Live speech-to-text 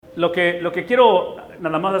Lo que quiero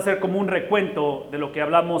nada más hacer como un recuento de lo que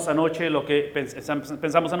hablamos anoche, lo que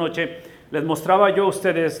pensamos anoche. Les mostraba yo a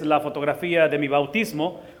ustedes la fotografía de mi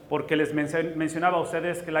bautismo, porque les mencionaba a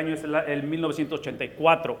ustedes que el año es el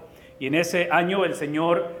 1984. Y en ese año el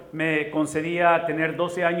Señor me concedía tener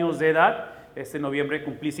 12 años de edad. Este noviembre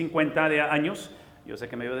cumplí 50 años. Yo sé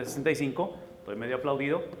que me veo de 65, estoy medio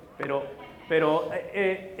aplaudido, pero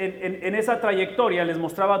en esa trayectoria les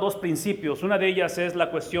mostraba dos principios. Una de ellas es la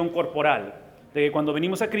cuestión corporal, de que cuando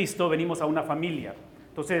venimos a Cristo, venimos a una familia.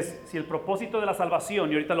 Entonces, si el propósito de la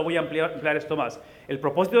salvación, y ahorita lo voy a ampliar esto más, el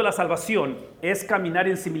propósito de la salvación es caminar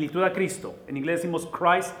en similitud a Cristo. En inglés decimos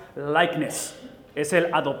Christ likeness. Es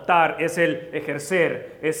el adoptar, es el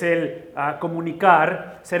ejercer, es el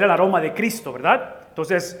comunicar, ser el aroma de Cristo, ¿verdad?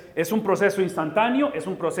 Entonces, es un proceso instantáneo, es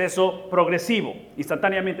un proceso progresivo.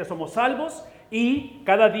 Instantáneamente somos salvos y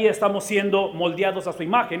cada día estamos siendo moldeados a su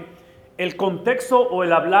imagen. El contexto o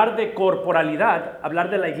el hablar de corporalidad, hablar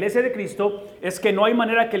de la iglesia de Cristo, es que no hay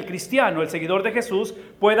manera que el cristiano, el seguidor de Jesús,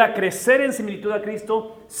 pueda crecer en similitud a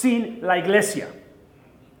Cristo sin la iglesia.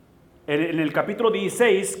 En el capítulo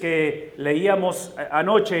 16 que leíamos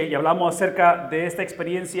anoche y hablamos acerca de esta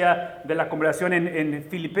experiencia de la conversación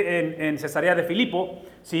en Cesarea de Filipo,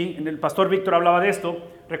 ¿sí? El pastor Víctor hablaba de esto.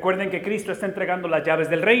 Recuerden que Cristo está entregando las llaves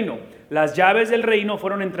del reino. Las llaves del reino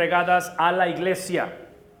fueron entregadas a la iglesia.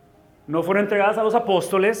 No fueron entregadas a los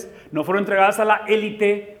apóstoles, no fueron entregadas a la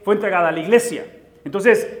élite, fue entregada a la iglesia.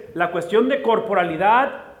 Entonces, la cuestión de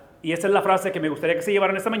corporalidad, y esta es la frase que me gustaría que se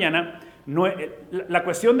llevaran esta mañana, la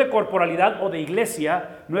cuestión de corporalidad o de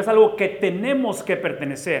iglesia no es algo que tenemos que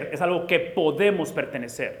pertenecer, es algo que podemos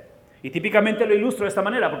pertenecer. Y típicamente lo ilustro de esta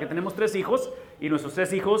manera, porque tenemos 3 hijos, y nuestros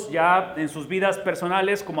 3 hijos ya en sus vidas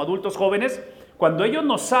personales como adultos jóvenes, cuando ellos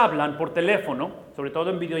nos hablan por teléfono, sobre todo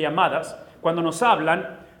en videollamadas, cuando nos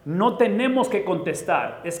hablan, no tenemos que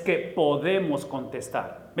contestar, es que podemos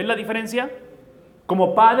contestar. ¿Ven la diferencia?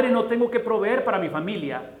 Como padre no tengo que proveer para mi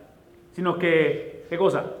familia, sino que, ¿qué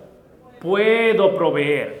cosa? Puedo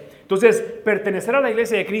proveer. Entonces, pertenecer a la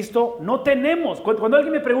iglesia de Cristo no tenemos. Cuando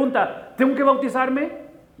alguien me pregunta, ¿tengo que bautizarme?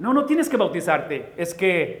 No tienes que bautizarte, es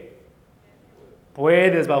que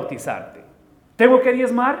puedes bautizarte. ¿Tengo que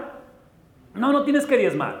diezmar? No tienes que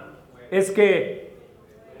diezmar, es que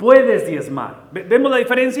puedes diezmar. ¿Vemos la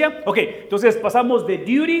diferencia? Ok, entonces pasamos de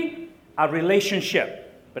duty a relationship,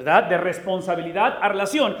 ¿verdad? De responsabilidad a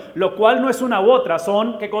relación, lo cual no es una u otra,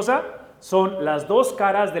 son, ¿qué cosa? Son las dos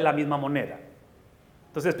caras de la misma moneda.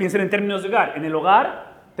 Entonces piensen en términos de hogar. En el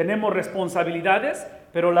hogar tenemos responsabilidades,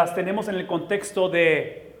 pero las tenemos en el contexto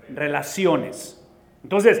de relaciones.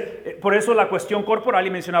 Entonces, por eso la cuestión corporal, y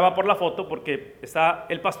mencionaba por la foto, porque está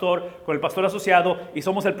el pastor con el pastor asociado y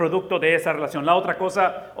somos el producto de esa relación. La otra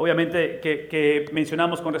cosa, obviamente, que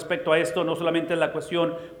mencionamos con respecto a esto, no solamente la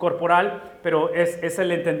cuestión corporal, pero es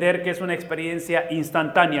el entender que es una experiencia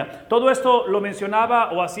instantánea. Todo esto lo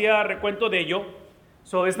mencionaba o hacía recuento de ello.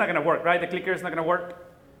 So it's not going to work, right? The clicker is not going to work.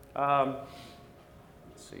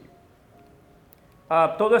 Let's see.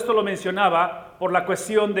 Todo esto lo mencionaba por la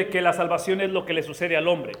cuestión de que la salvación es lo que le sucede al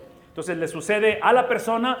hombre. Entonces le sucede a la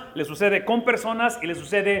persona, le sucede con personas y le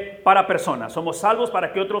sucede para personas. Somos salvos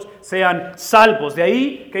para que otros sean salvos. De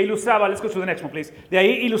ahí que ilustraba, let's go to the next one, please. De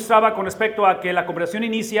ahí ilustraba con respecto a que la conversación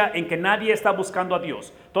inicia en que nadie está buscando a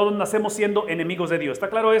Dios. Todos nacemos siendo enemigos de Dios. ¿Está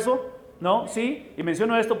claro eso? ¿No? ¿Sí? Y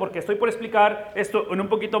menciono esto porque estoy por explicar esto en un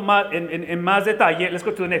poquito más, en más detalle. Let's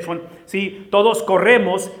go to the next one. Sí, todos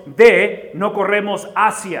corremos de, no corremos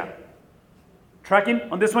hacia. Tracking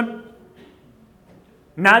on this one?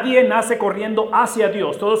 Nadie nace corriendo hacia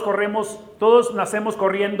Dios. Todos nacemos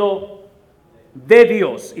corriendo de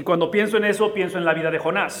Dios. Y cuando pienso en eso, pienso en la vida de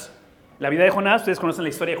Jonás. La vida de Jonás, ustedes conocen la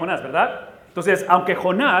historia de Jonás, ¿verdad? Entonces, aunque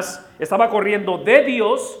Jonás estaba corriendo de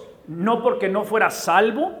Dios, no porque no fuera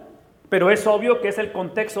salvo, pero es obvio que es el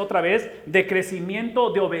contexto otra vez de crecimiento,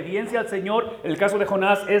 de obediencia al Señor. El caso de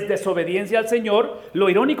Jonás es desobediencia al Señor. Lo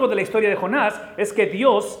irónico de la historia de Jonás es que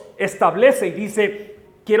Dios establece y dice,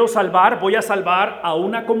 quiero salvar, voy a salvar a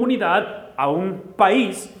una comunidad, a un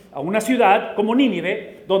país, a una ciudad como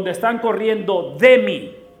Nínive, donde están corriendo de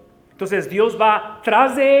mí. Entonces Dios va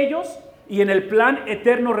tras de ellos y en el plan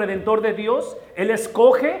eterno redentor de Dios,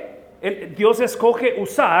 Dios escoge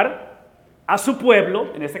usar a su pueblo,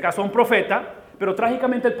 en este caso a un profeta, pero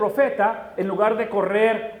trágicamente el profeta, en lugar de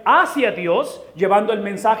correr hacia Dios, llevando el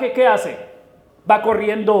mensaje, ¿qué hace? Va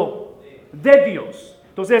corriendo de Dios.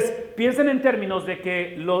 Entonces, piensen en términos de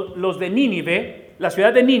que los de Nínive, la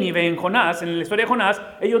ciudad de Nínive en Jonás, en la historia de Jonás,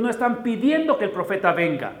 ellos no están pidiendo que el profeta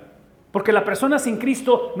venga, porque la persona sin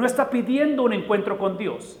Cristo no está pidiendo un encuentro con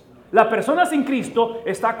Dios. La persona sin Cristo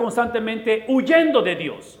está constantemente huyendo de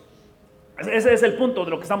Dios. Ese es el punto de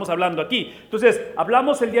lo que estamos hablando aquí. Entonces,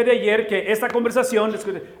 hablamos el día de ayer que esta conversación,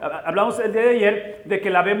 hablamos el día de ayer de que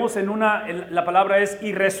la vemos la palabra es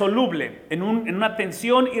irresoluble, en una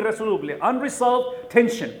tensión irresoluble, unresolved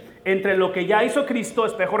tension, entre lo que ya hizo Cristo,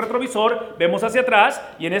 espejo retrovisor, vemos hacia atrás,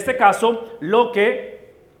 y en este caso, lo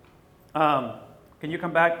que, can you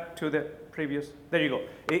come back to the previous, there you go,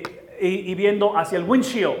 y viendo hacia el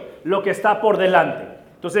windshield, lo que está por delante.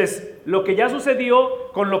 Entonces, lo que ya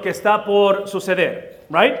sucedió con lo que está por suceder,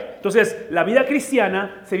 right? Entonces, la vida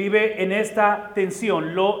cristiana se vive en esta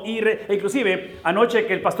tensión. Inclusive, anoche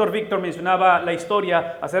que el pastor Víctor mencionaba la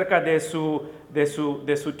historia acerca de su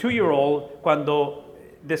 2-year-old cuando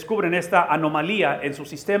descubren esta anomalía en su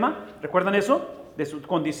sistema, ¿recuerdan eso? De su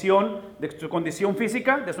condición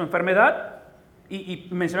física, de su enfermedad, y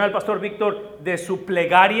mencionaba el pastor Víctor de su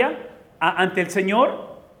plegaria ante el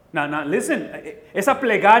Señor. No, listen, esa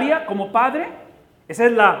plegaria como padre, esa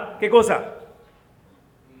es ¿qué cosa?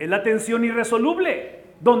 Es la tensión irresoluble,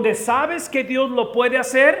 donde sabes que Dios lo puede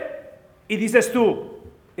hacer y dices tú,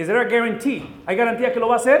 ¿is there a guarantee? ¿Hay garantía que lo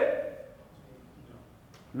va a hacer?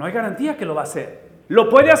 No hay garantía que lo va a hacer. ¿Lo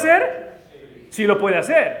puede hacer? Sí lo puede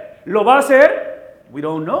hacer. ¿Lo va a hacer? We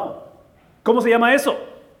don't know. ¿Cómo se llama eso?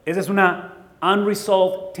 Esa es una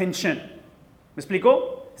unresolved tension. ¿Me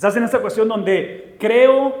explico? Estás en esta cuestión donde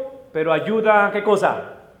creo, pero ayuda, ¿qué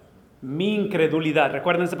cosa? Mi incredulidad.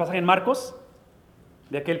 ¿Recuerdan este pasaje en Marcos?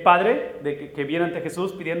 De aquel padre que viene ante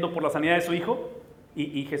Jesús pidiendo por la sanidad de su hijo.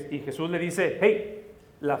 Y Jesús le dice, hey,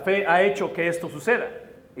 la fe ha hecho que esto suceda.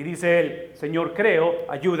 Y dice él, Señor, creo,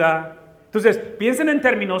 ayuda. Entonces, piensen en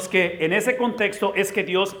términos que en ese contexto es que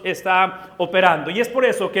Dios está operando. Y es por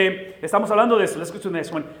eso que estamos hablando de eso. Let's go to the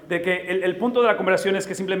next one. De que el punto de la conversación es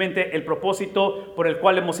que simplemente el propósito por el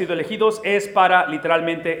cual hemos sido elegidos es para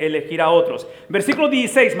literalmente elegir a otros. Versículo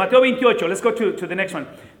 16, Mateo 28. Let's go to the next one.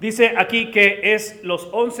 Dice aquí que es los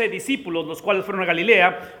 11 discípulos los cuales fueron a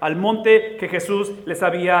Galilea, al monte que Jesús les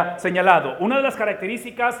había señalado. Una de las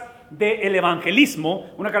características del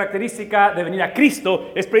evangelismo, una característica de venir a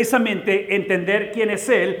Cristo es precisamente entender quién es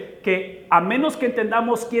Él, que a menos que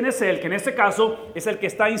entendamos quién es Él, que en este caso es el que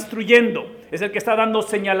está instruyendo, es el que está dando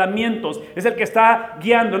señalamientos, es el que está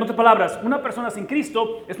guiando. En otras palabras, una persona sin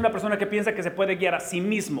Cristo es una persona que piensa que se puede guiar a sí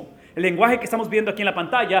mismo. El lenguaje que estamos viendo aquí en la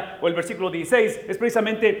pantalla, o el versículo 16, es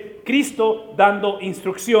precisamente Cristo dando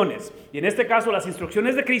instrucciones. Y en este caso, las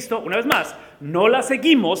instrucciones de Cristo, una vez más, no las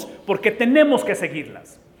seguimos porque tenemos que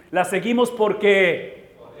seguirlas. Las seguimos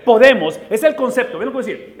porque podemos. Es el concepto, ¿ven lo que voy a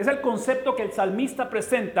decir? Es el concepto que el salmista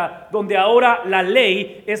presenta, donde ahora la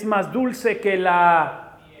ley es más dulce que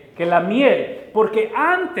la miel. Porque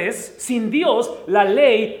antes, sin Dios, la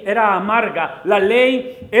ley era amarga. La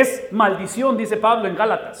ley es maldición, dice Pablo en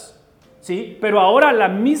Gálatas. ¿Sí? Pero ahora la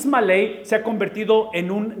misma ley se ha convertido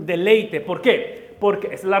en un deleite. ¿Por qué? Porque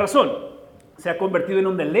esa es la razón. Se ha convertido en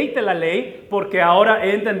un deleite la ley, porque ahora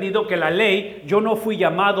he entendido que la ley, yo no fui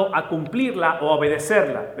llamado a cumplirla o a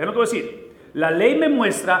obedecerla. ¿Ven lo que voy a decir? La ley me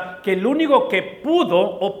muestra que el único que pudo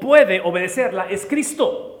o puede obedecerla es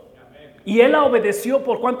Cristo. Y Él la obedeció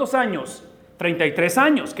 ¿por cuántos años? 33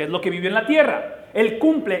 años, que es lo que vivió en la tierra. Él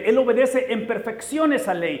cumple, Él obedece en perfección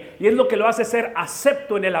esa ley, y es lo que lo hace ser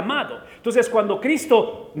acepto en el amado. Entonces, cuando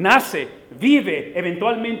Cristo nace, vive,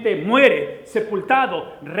 eventualmente muere,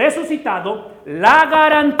 sepultado, resucitado, la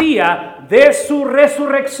garantía de su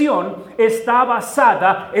resurrección está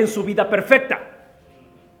basada en su vida perfecta.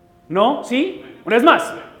 ¿No? ¿Sí? Una vez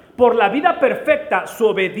más, por la vida perfecta, su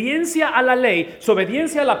obediencia a la ley, su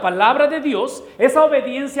obediencia a la palabra de Dios, esa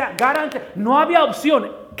obediencia garantía, no había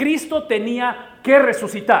opción. Cristo tenía que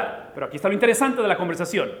resucitar. Pero aquí está lo interesante de la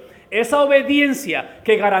conversación. Esa obediencia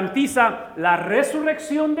que garantiza la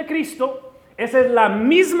resurrección de Cristo, esa es la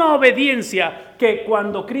misma obediencia que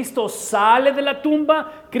cuando Cristo sale de la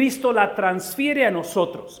tumba, Cristo la transfiere a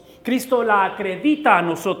nosotros. Cristo la acredita a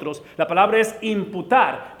nosotros. La palabra es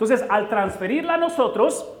imputar. Entonces, al transferirla a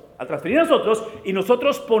nosotros y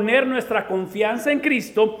nosotros poner nuestra confianza en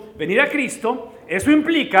Cristo, venir a Cristo, eso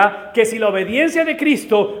implica que si la obediencia de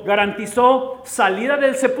Cristo garantizó salida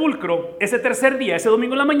del sepulcro ese tercer día, ese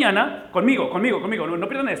domingo en la mañana, conmigo, no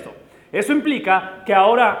pierdan esto. Eso implica que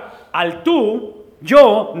ahora al tú,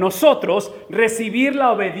 yo, nosotros, recibir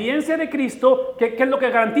la obediencia de Cristo, ¿qué es lo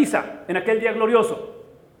que garantiza en aquel día glorioso?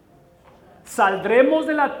 Saldremos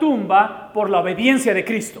de la tumba por la obediencia de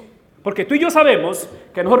Cristo. Porque tú y yo sabemos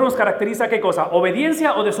que a nosotros nos caracteriza ¿qué cosa?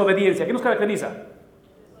 ¿Obediencia o desobediencia? ¿Qué nos caracteriza?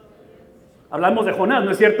 Hablamos de Jonás,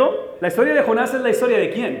 ¿no es cierto? La historia de Jonás es la historia de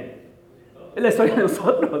 ¿quién? Es la historia de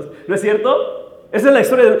nosotros, ¿no es cierto? Esa es la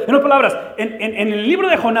historia. En otras palabras, en el libro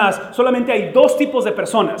de Jonás solamente hay dos tipos de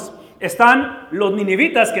personas. Están los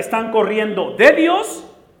ninivitas que están corriendo de Dios,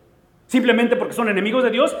 simplemente porque son enemigos de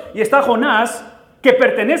Dios, y está Jonás que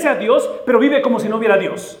pertenece a Dios, pero vive como si no hubiera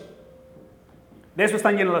Dios. De eso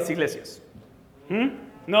están llenas las iglesias.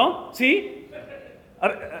 ¿No? ¿Sí?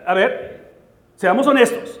 A ver, seamos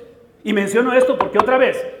honestos. Y menciono esto porque otra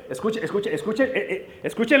vez,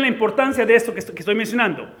 escuchen la importancia de esto que estoy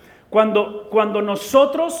mencionando. Cuando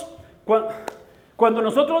nosotros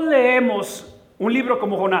leemos un libro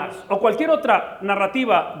como Jonás o cualquier otra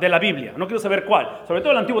narrativa de la Biblia, no quiero saber cuál, sobre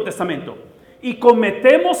todo el Antiguo Testamento, y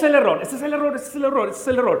cometemos el error, ese es el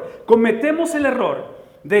error, cometemos el error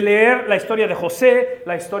de leer la historia de José,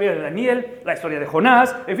 la historia de Daniel, la historia de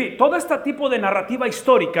Jonás, en fin, todo este tipo de narrativa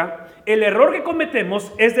histórica. El error que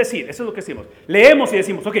cometemos es decir, eso es lo que decimos, leemos y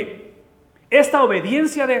decimos, ok, esta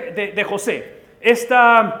obediencia de José,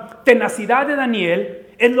 esta tenacidad de Daniel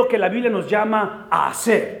es lo que la Biblia nos llama a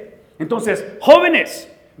hacer. Entonces,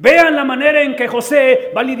 jóvenes, vean la manera en que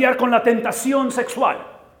José va a lidiar con la tentación sexual.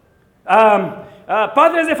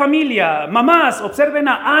 Padres de familia, mamás, observen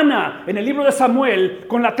a Ana en el libro de Samuel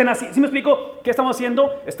con la tenacidad. ¿Sí me explico qué estamos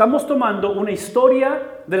haciendo? Estamos tomando una historia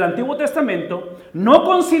del Antiguo Testamento, no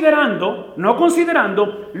considerando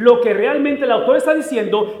lo que realmente el autor está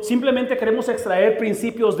diciendo. Simplemente queremos extraer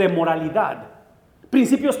principios de moralidad,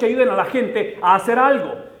 principios que ayuden a la gente a hacer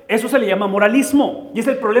algo. Eso se le llama moralismo, y es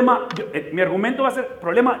el problema. Mi argumento va a ser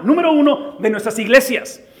problema número uno de nuestras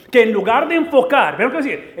iglesias, que en lugar de enfocar, ¿ven lo que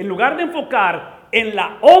decir? En lugar de enfocar en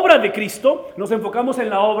la obra de Cristo, nos enfocamos en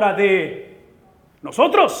la obra de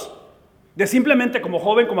nosotros. De simplemente como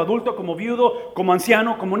joven, como adulto, como viudo, como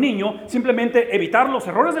anciano, como niño, simplemente evitar los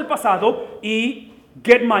errores del pasado y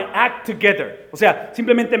get my act together. O sea,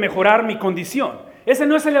 simplemente mejorar mi condición. Ese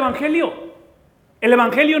no es el evangelio. El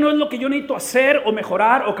evangelio no es lo que yo necesito hacer o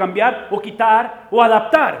mejorar o cambiar o quitar o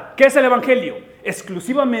adaptar. ¿Qué es el evangelio?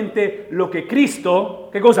 Exclusivamente lo que Cristo,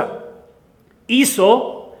 ¿qué cosa?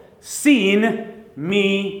 Hizo sin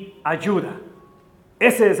mi ayuda.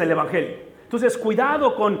 Ese es el evangelio. Entonces,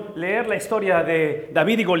 cuidado con leer la historia de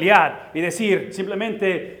David y Goliat y decir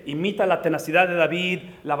simplemente imita la tenacidad de David,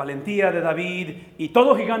 la valentía de David, y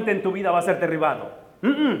todo gigante en tu vida va a ser derribado.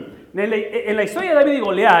 En la historia de David y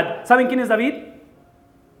Goliat, ¿saben quién es David?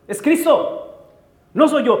 Es Cristo. No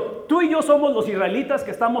soy yo. Tú y yo somos los israelitas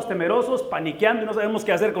que estamos temerosos, paniqueando y no sabemos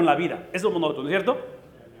qué hacer con la vida. Eso somos nosotros, ¿no es cierto?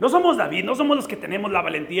 No somos David, no somos los que tenemos la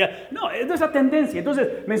valentía. No, es nuestra tendencia.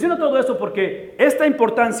 Entonces, menciono todo esto porque esta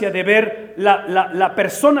importancia de ver la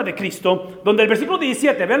persona de Cristo, donde el versículo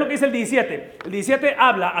 17, vean lo que dice el 17. El 17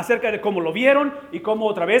 habla acerca de cómo lo vieron y cómo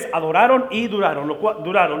otra vez adoraron y duraron.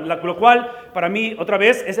 Lo cual, para mí, otra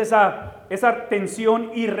vez, es esa tensión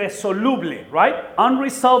irresoluble, right?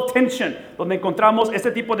 Unresolved tension, donde encontramos este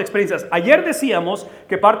tipo de experiencias. Ayer decíamos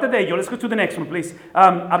que parte de ello, let's go to the next one, please.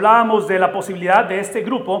 Hablábamos de la posibilidad de este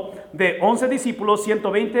grupo de 11 discípulos,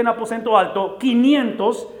 120 en aposento alto,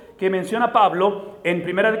 500 que menciona Pablo en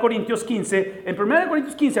 1 Corintios 15. En 1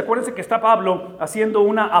 Corintios 15, acuérdense que está Pablo haciendo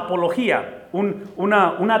una apología,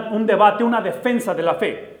 un debate, una defensa de la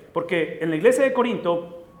fe. Porque en la iglesia de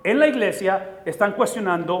Corinto, en la iglesia, están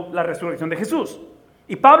cuestionando la resurrección de Jesús.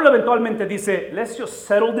 Y Pablo eventualmente dice, let's just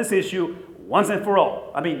settle this issue once and for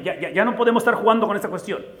all. I mean, ya no podemos estar jugando con esta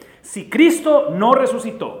cuestión. Si Cristo no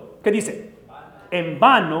resucitó, ¿qué dice? En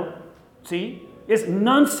vano, ¿sí? Es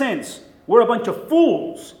nonsense. We're a bunch of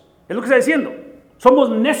fools. Es lo que está diciendo. Somos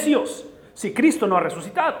necios si Cristo no ha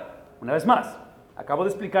resucitado. Una vez más, acabo de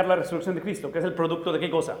explicar la resurrección de Cristo, que es el producto de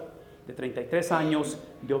 ¿qué cosa? De 33 años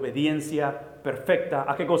de obediencia perfecta.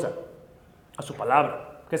 ¿A qué cosa? A su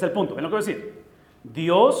palabra. ¿Qué es el punto? ¿Ven lo que voy a decir?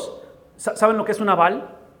 Dios, ¿saben lo que es un aval?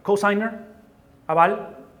 Cosigner.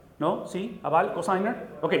 Aval. ¿No? ¿Sí? Aval, cosigner.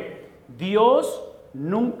 Ok. Dios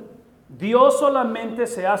solamente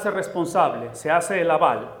se hace responsable, se hace el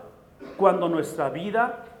aval, cuando nuestra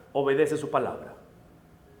vida obedece su palabra.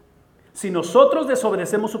 Si nosotros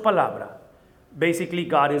desobedecemos su palabra, basically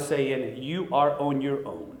God is saying, you are on your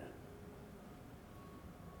own.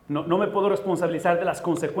 No me puedo responsabilizar de las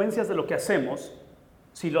consecuencias de lo que hacemos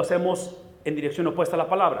si lo hacemos en dirección opuesta a la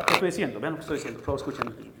palabra. ¿Qué estoy diciendo? Vean lo que estoy diciendo, por favor,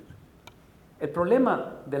 escuchen. El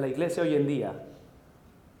problema de la iglesia hoy en día,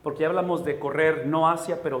 porque ya hablamos de correr no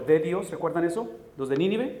hacia, pero de Dios, ¿recuerdan eso? Los de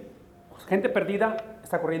Nínive, gente perdida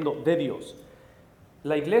está corriendo de Dios.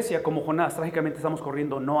 La iglesia, como Jonás, trágicamente estamos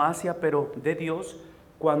corriendo no hacia, pero de Dios,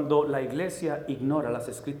 cuando la iglesia ignora las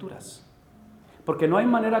escrituras. Porque no hay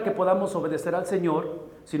manera que podamos obedecer al Señor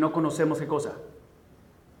si no conocemos ¿qué cosa?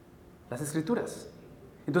 Las escrituras.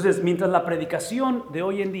 Entonces, mientras la predicación de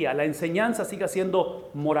hoy en día, la enseñanza siga siendo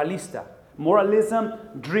moralista, Moralism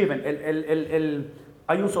driven.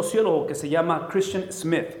 Hay un sociólogo que se llama Christian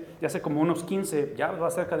Smith, de hace como unos 15, ya va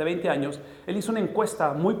cerca de 20 años. Él hizo una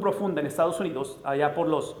encuesta muy profunda en Estados Unidos, allá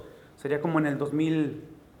sería como en el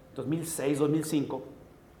 2006, 2005.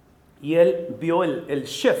 Y él vio el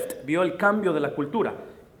shift, vio el cambio de la cultura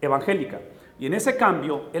evangélica. Y en ese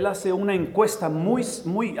cambio, él hace una encuesta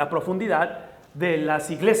muy a profundidad de las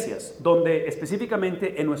iglesias, donde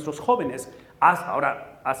específicamente en nuestros jóvenes,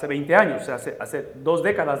 hace 20 años, hace 2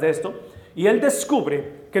 décadas de esto, y él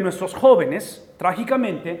descubre que nuestros jóvenes,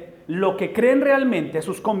 trágicamente, lo que creen realmente,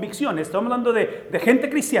 sus convicciones, estamos hablando de gente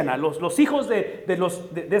cristiana, los hijos de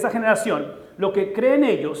esa generación, lo que creen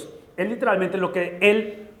ellos es literalmente lo que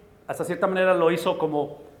él, hasta cierta manera, lo hizo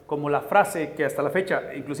como la frase que hasta la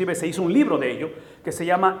fecha, inclusive se hizo un libro de ello, que se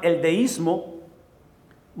llama El deísmo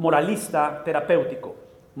moralista terapéutico.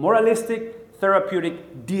 Moralistic Therapeutic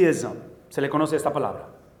Deism. Se le conoce esta palabra.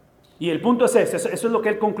 Y el punto es eso es lo que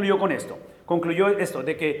él concluyó con esto. Concluyó esto,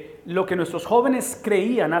 de que lo que nuestros jóvenes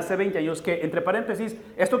creían hace 20 años, que entre paréntesis,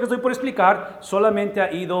 esto que estoy por explicar, solamente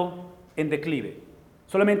ha ido en declive.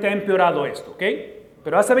 Solamente ha empeorado esto, ¿ok?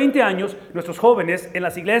 Pero hace 20 años, nuestros jóvenes en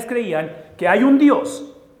las iglesias creían que hay un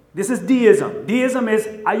Dios. This is deism. Deism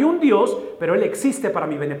es, hay un Dios, pero Él existe para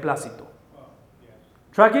mi beneplácito.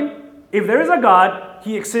 Tracking? If there is a God,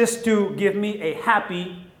 He exists to give me a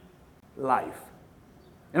happy life.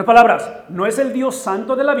 En otras palabras, no es el Dios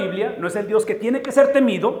santo de la Biblia, no es el Dios que tiene que ser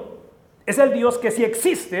temido, es el Dios que si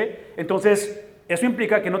existe, entonces eso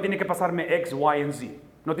implica que no tiene que pasarme X, Y, and Z.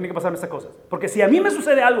 No tiene que pasarme estas cosas. Porque si a mí me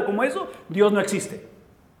sucede algo como eso, Dios no existe.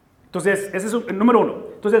 Entonces, ese es el número 1.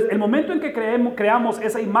 Entonces, el momento en que creamos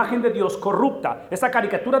esa imagen de Dios corrupta, esa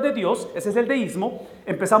caricatura de Dios, ese es el deísmo,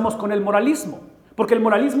 empezamos con el moralismo. Porque el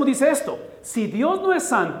moralismo dice esto: si Dios no es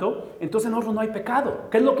santo, entonces en nosotros no hay pecado.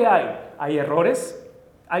 ¿Qué es lo que hay? Hay errores,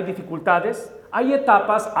 hay dificultades, hay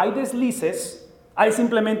etapas, hay deslices, hay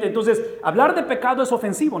simplemente... Entonces, hablar de pecado es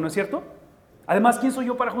ofensivo, ¿no es cierto? Además, ¿quién soy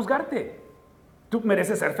yo para juzgarte? Tú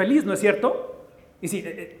mereces ser feliz, ¿no es cierto? Y si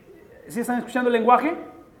están escuchando el lenguaje,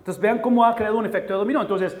 entonces vean cómo ha creado un efecto de dominó.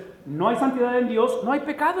 Entonces, no hay santidad en Dios, no hay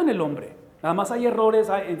pecado en el hombre. Nada más hay errores,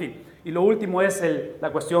 en fin. Y lo último es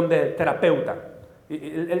la cuestión de terapeuta.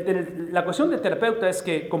 La cuestión de terapeuta es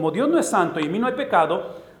que como Dios no es santo y en mí no hay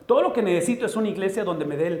pecado, todo lo que necesito es una iglesia donde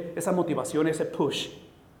me dé esa motivación, ese push.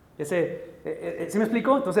 ¿Sí me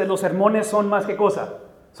explico? Entonces los sermones son más que cosa.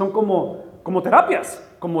 Son como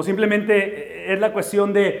terapias, como simplemente es la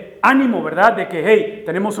cuestión de ánimo, ¿verdad? De que, hey,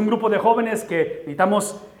 tenemos un grupo de jóvenes que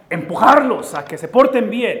necesitamos empujarlos a que se porten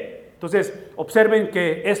bien. Entonces, observen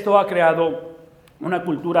que esto ha creado una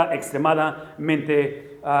cultura extremadamente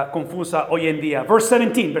confusa hoy en día. Verse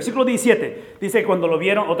 17, versículo 17, dice que cuando lo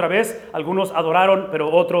vieron otra vez, algunos adoraron,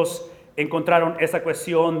 pero otros encontraron esa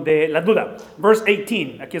cuestión de la duda. Verse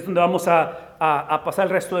 18, aquí es donde vamos a pasar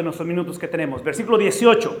el resto de nuestros minutos que tenemos. Versículo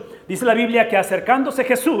 18, dice la Biblia que acercándose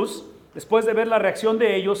Jesús, después de ver la reacción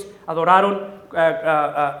de ellos, adoraron,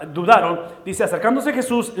 dudaron, dice, acercándose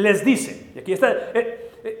Jesús, les dice, y aquí está,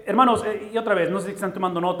 hermanos, y otra vez, no sé si están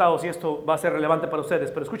tomando nota o si esto va a ser relevante para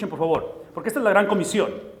ustedes, pero escuchen por favor, porque esta es la gran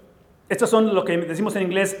comisión. Estas son lo que decimos en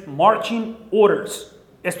inglés, marching orders.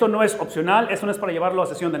 Esto no es opcional, esto no es para llevarlo a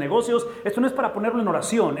sesión de negocios, esto no es para ponerlo en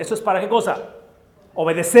oración, esto es para ¿qué cosa?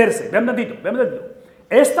 Obedecerse. Vean tantito.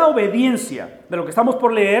 Esta obediencia de lo que estamos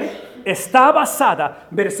por leer está basada,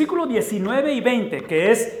 versículos 19 y 20,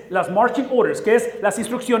 que es las marching orders, que es las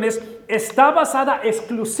instrucciones, está basada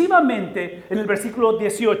exclusivamente en el versículo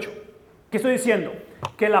 18. ¿Qué estoy diciendo?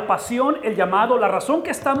 Que la pasión, el llamado, la razón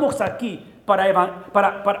que estamos aquí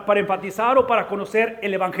para enfatizar o para conocer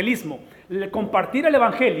el evangelismo, compartir el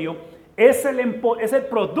evangelio, es el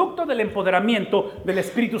producto del empoderamiento del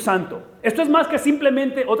Espíritu Santo. Esto es más que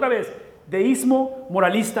simplemente, otra vez, deísmo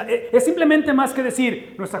moralista. Es simplemente más que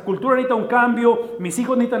decir, nuestra cultura necesita un cambio, mis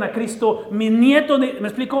hijos necesitan a Cristo, mis nietos, ¿me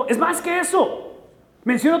explico? Es más que eso.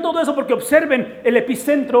 Menciono todo eso porque observen el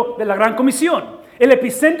epicentro de la Gran Comisión. El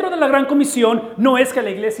epicentro de la Gran Comisión no es que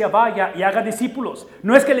la iglesia vaya y haga discípulos,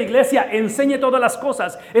 no es que la iglesia enseñe todas las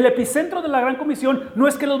cosas. El epicentro de la Gran Comisión no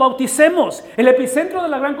es que los bauticemos. El epicentro de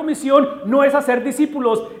la Gran Comisión no es hacer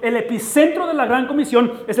discípulos. El epicentro de la Gran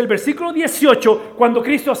Comisión es el versículo 18, cuando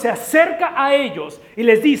Cristo se acerca a ellos y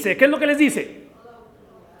les dice, ¿qué es lo que les dice?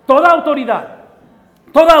 Toda autoridad.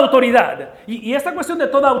 Toda autoridad. Y esta cuestión de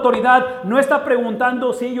toda autoridad no está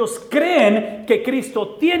preguntando si ellos creen que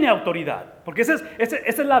Cristo tiene autoridad. Porque esa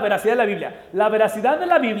es la veracidad de la Biblia. La veracidad de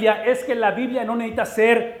la Biblia es que la Biblia no necesita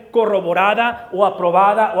ser corroborada o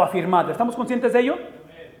aprobada o afirmada. ¿Estamos conscientes de ello?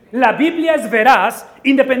 La Biblia es veraz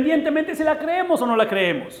independientemente si la creemos o no la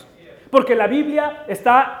creemos. Porque la Biblia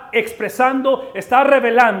está expresando, está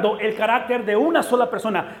revelando el carácter de una sola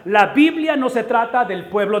persona. La Biblia no se trata del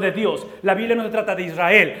pueblo de Dios. La Biblia no se trata de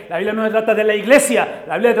Israel. La Biblia no se trata de la iglesia.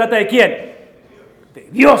 La Biblia se trata de ¿quién? De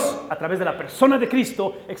Dios, a través de la persona de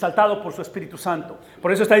Cristo, exaltado por su Espíritu Santo.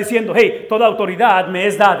 Por eso está diciendo, hey, toda autoridad me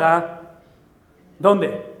es dada.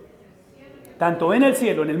 ¿Dónde? Tanto en el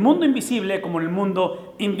cielo, en el mundo invisible, como en el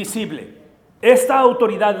mundo invisible. Esta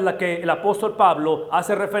autoridad es la que el apóstol Pablo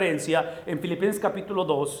hace referencia en Filipenses capítulo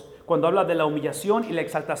 2, cuando habla de la humillación y la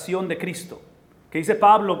exaltación de Cristo. Que dice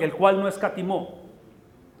Pablo, el cual no escatimó.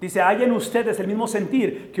 Dice, hay en ustedes el mismo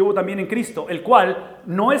sentir que hubo también en Cristo, el cual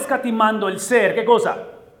no escatimando el ser, ¿qué cosa?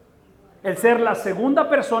 El ser la segunda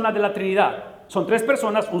persona de la Trinidad. Son tres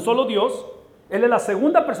personas, un solo Dios. Él es la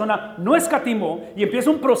segunda persona, no escatimó y empieza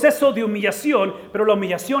un proceso de humillación, pero la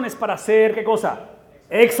humillación es para ser, ¿qué cosa?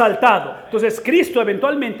 Exaltado. Entonces Cristo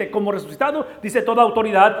eventualmente como resucitado dice, toda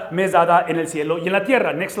autoridad me es dada en el cielo y en la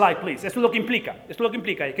tierra. Next slide please. Esto es lo que implica. Esto es lo que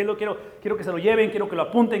implica. Y quiero que se lo lleven, quiero que lo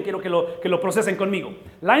apunten, quiero que lo procesen conmigo.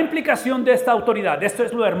 La implicación de esta autoridad, esto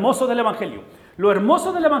es lo hermoso del Evangelio. Lo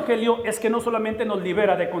hermoso del Evangelio es que no solamente nos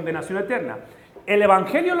libera de condenación eterna. El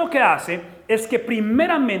Evangelio lo que hace es que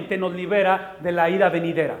primeramente nos libera de la ira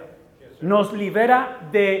venidera. Nos libera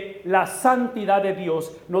de la santidad de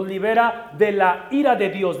Dios, nos libera de la ira de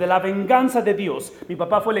Dios, de la venganza de Dios. Mi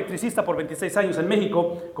papá fue electricista por 26 años en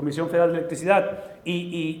México, Comisión Federal de Electricidad,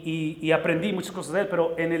 y aprendí muchas cosas de él,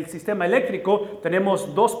 pero en el sistema eléctrico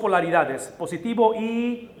tenemos dos polaridades, positivo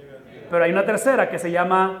y... Pero hay una tercera que se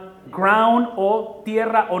llama ground o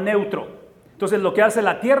tierra o neutro. Entonces lo que hace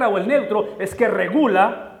la tierra o el neutro es que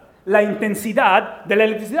regula la intensidad de la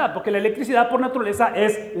electricidad, porque la electricidad por naturaleza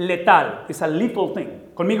es letal, es a lethal thing.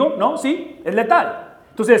 ¿Conmigo? ¿No? ¿Sí? Es letal.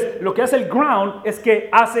 Entonces, lo que hace el ground es que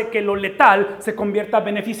hace que lo letal se convierta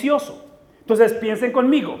beneficioso. Entonces, piensen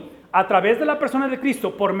conmigo, a través de la persona de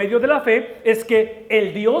Cristo, por medio de la fe, es que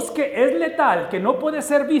el Dios que es letal, que no puede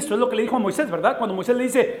ser visto, es lo que le dijo a Moisés, ¿verdad? Cuando Moisés le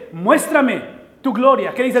dice, muéstrame tu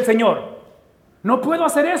gloria, ¿qué dice el Señor? No puedo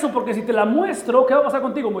hacer eso porque si te la muestro, ¿qué va a pasar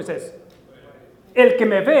contigo, Moisés? El que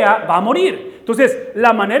me vea va a morir. Entonces,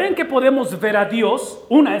 la manera en que podemos ver a Dios,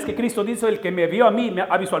 una es que Cristo dice, el que me vio a mí, me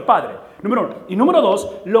ha visto al Padre. Número uno. Y número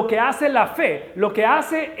dos, lo que hace la fe, lo que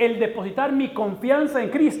hace el depositar mi confianza en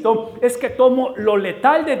Cristo, es que tomo lo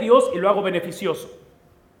letal de Dios y lo hago beneficioso.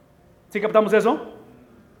 ¿Sí captamos eso?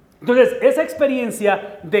 Entonces, esa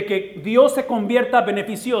experiencia de que Dios se convierta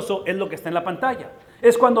beneficioso es lo que está en la pantalla.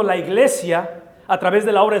 Es cuando la iglesia, a través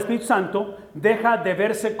de la obra del Espíritu Santo, deja de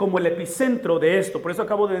verse como el epicentro de esto. Por eso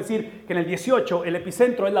acabo de decir que en el 18 el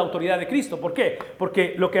epicentro es la autoridad de Cristo. ¿Por qué?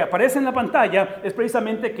 Porque lo que aparece en la pantalla es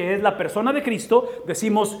precisamente que es la persona de Cristo.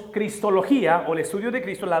 Decimos cristología o el estudio de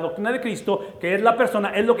Cristo, la doctrina de Cristo, que es la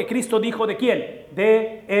persona, es lo que Cristo dijo ¿de quién?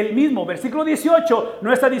 De él mismo. Versículo 18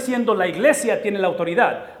 no está diciendo la iglesia tiene la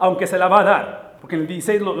autoridad, aunque se la va a dar. Porque en el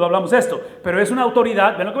 16 lo hablamos esto, pero es una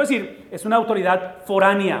autoridad, ven lo que voy a decir, es una autoridad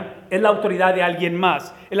foránea, es la autoridad de alguien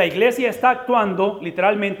más. La iglesia está actuando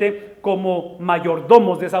literalmente como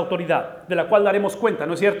mayordomos de esa autoridad, de la cual daremos cuenta,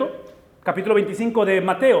 ¿no es cierto? Capítulo 25 de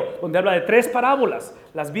Mateo, donde habla de tres parábolas,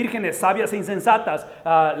 las vírgenes sabias e insensatas,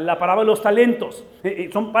 la parábola de los talentos,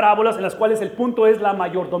 son parábolas en las cuales el punto es la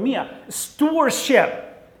mayordomía, stewardship.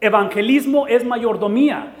 Evangelismo es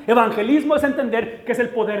mayordomía. Evangelismo es entender que es el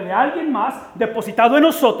poder de alguien más depositado en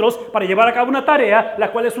nosotros para llevar a cabo una tarea,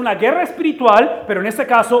 la cual es una guerra espiritual, pero en este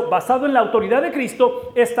caso, basado en la autoridad de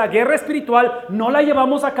Cristo, esta guerra espiritual no la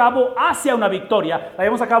llevamos a cabo hacia una victoria, la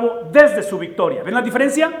llevamos a cabo desde su victoria. ¿Ven la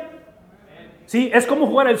diferencia? Sí, es como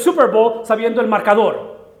jugar el Super Bowl sabiendo el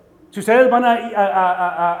marcador. Si ustedes van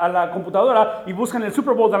a la computadora y buscan el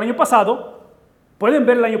Super Bowl del año pasado, pueden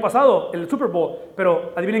ver el año pasado el Super Bowl,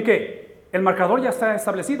 pero adivinen qué, el marcador ya está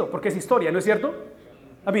establecido, porque es historia, ¿no es cierto?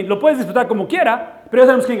 Lo puedes disfrutar como quiera, pero ya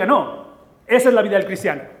sabemos quién ganó. Esa es la vida del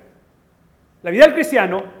cristiano. La vida del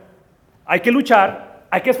cristiano, hay que luchar,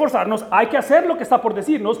 hay que esforzarnos, hay que hacer lo que está por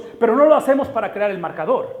decirnos, pero no lo hacemos para crear el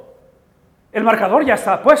marcador. El marcador ya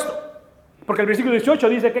está puesto, porque el versículo 18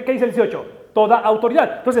 dice, ¿qué dice el 18? Toda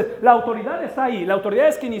autoridad. Entonces, la autoridad está ahí, la autoridad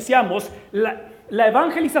es que iniciamos la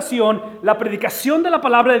evangelización, la predicación de la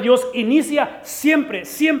palabra de Dios inicia siempre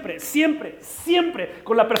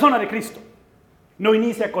con la persona de Cristo. No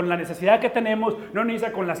inicia con la necesidad que tenemos, no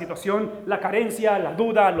inicia con la situación, la carencia, la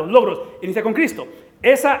duda, los logros. Inicia con Cristo.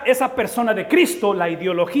 Esa persona de Cristo, la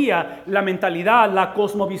ideología, la mentalidad, la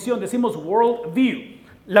cosmovisión, decimos world view.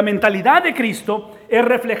 La mentalidad de Cristo es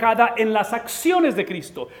reflejada en las acciones de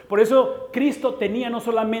Cristo. Por eso Cristo tenía no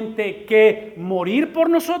solamente que morir por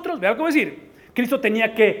nosotros, vean lo que voy a decir. Cristo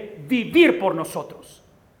tenía que vivir por nosotros,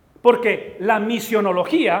 porque la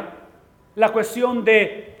misionología La cuestión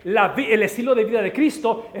de el estilo de vida de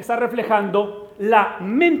Cristo está reflejando la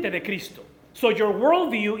mente de Cristo. So your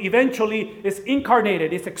worldview eventually is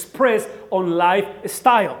incarnated, is expressed on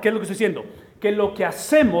lifestyle. ¿Qué es lo que estoy diciendo? Que lo que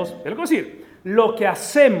hacemos, ¿qué es lo que voy a decir? Lo que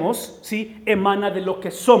hacemos, ¿sí? Emana de lo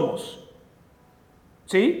que somos.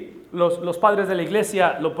 ¿Sí? Los padres de la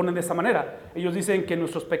iglesia lo ponen de esta manera. Ellos dicen que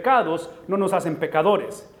nuestros pecados no nos hacen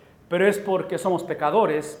pecadores, pero es porque somos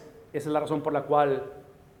pecadores. Esa es la razón por la cual,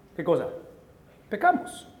 ¿qué cosa?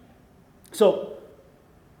 Pecamos. So,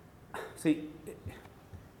 sí,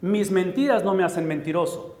 mis mentiras no me hacen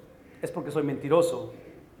mentiroso. Es porque soy mentiroso.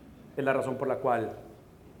 Es la razón por la cual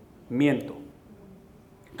miento.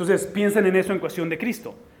 Entonces, piensen en eso en cuestión de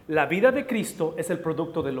Cristo. La vida de Cristo es el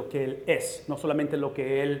producto de lo que Él es, no solamente lo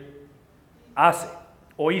que Él hace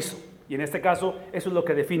o hizo. Y en este caso, eso es lo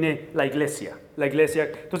que define la iglesia. La iglesia.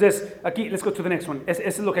 Entonces, aquí, let's go to the next one. Eso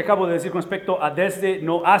es lo que acabo de decir con respecto a desde,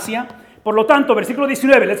 no hacia. Por lo tanto, versículo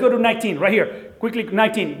 19, let's go to 19, right here. Quickly,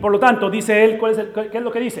 19. Por lo tanto, dice él, ¿qué es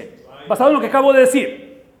lo que dice? Basado en lo que acabo de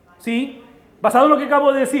decir. ¿Sí? Basado en lo que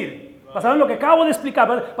acabo de decir. Basado en lo que acabo de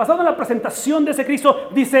explicar. Basado en la presentación de ese Cristo,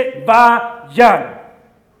 dice, vayan.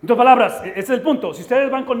 En otras palabras, ese es el punto. Si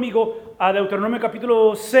ustedes van conmigo a Deuteronomio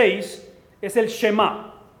capítulo 6, es el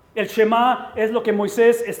Shema. El Shema es lo que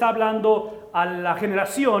Moisés está hablando a la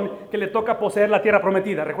generación que le toca poseer la tierra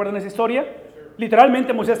prometida. ¿Recuerdan esa historia?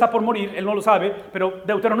 Literalmente Moisés está por morir, él no lo sabe, pero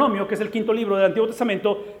Deuteronomio, que es el quinto libro del Antiguo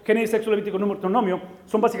Testamento, Génesis, Éxodo, Levítico, Número, Deuteronomio,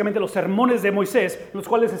 son básicamente los sermones de Moisés, los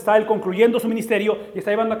cuales está él concluyendo su ministerio y está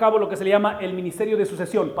llevando a cabo lo que se le llama el ministerio de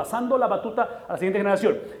sucesión, pasando la batuta a la siguiente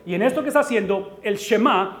generación. Y en esto que está haciendo, el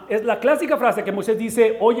Shema es la clásica frase que Moisés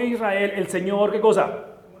dice: oye Israel, el Señor, ¿qué cosa?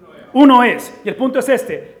 Uno es. Y el punto es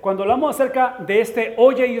este: cuando hablamos acerca de este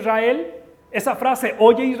oye Israel, esa frase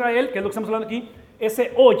oye Israel, que es lo que estamos hablando aquí,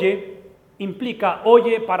 ese oye implica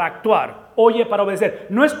oye para actuar, oye para obedecer.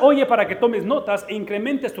 No es oye para que tomes notas e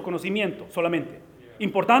incrementes tu conocimiento solamente.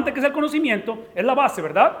 Importante que es el conocimiento, es la base,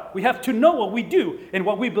 ¿verdad? We have to know what we do and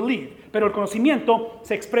what we believe. Pero el conocimiento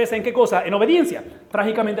se expresa ¿en qué cosa? En obediencia.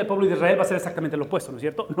 Trágicamente el pueblo de Israel va a ser exactamente lo opuesto, ¿no es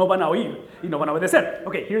cierto? No van a oír y no van a obedecer.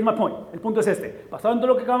 Ok, here's my point. El punto es este. Basado en todo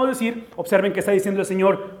lo que acabamos de decir, observen que está diciendo el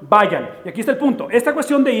Señor, vayan. Y aquí está el punto. Esta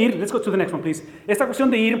cuestión de ir, let's go to the next one, please. Esta cuestión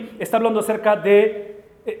de ir está hablando acerca de,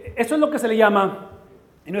 esto es lo que se le llama,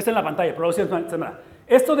 y no está en la pantalla, pero lo siento,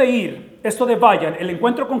 esto de ir, esto de vayan, el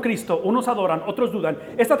encuentro con Cristo, unos adoran, otros dudan,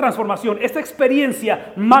 esta transformación, esta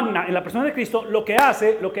experiencia magna en la persona de Cristo, lo que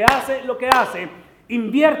hace,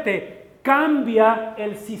 invierte, cambia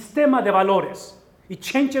el sistema de valores. It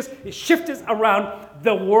shifts around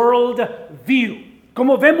the world view.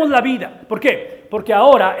 ¿Cómo vemos la vida? ¿Por qué? Porque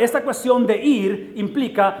ahora esta cuestión de ir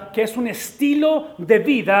implica que es un estilo de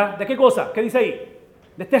vida, ¿de qué cosa? ¿Qué dice ahí?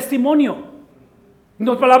 De testimonio. En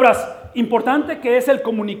otras palabras, importante que es el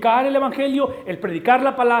comunicar el evangelio, el predicar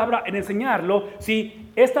la palabra, el enseñarlo. ¿Sí?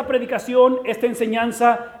 Esta predicación, esta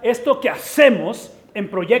enseñanza, esto que hacemos en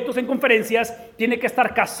proyectos, en conferencias, tiene que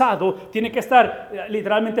estar casado, tiene que estar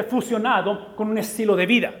literalmente fusionado con un estilo de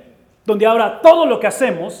vida, donde ahora todo lo que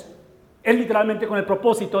hacemos es literalmente con el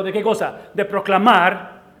propósito de ¿qué cosa? De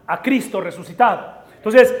proclamar a Cristo resucitado.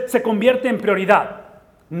 Entonces se convierte en prioridad.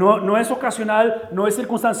 No es ocasional, no es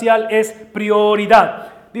circunstancial, es prioridad.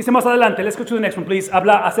 Dice más adelante, let's go to the next one, please.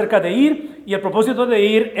 Habla acerca de ir, y el propósito de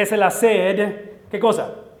ir es el hacer, ¿qué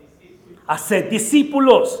cosa? Hacer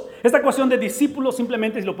discípulos. Esta cuestión de discípulos,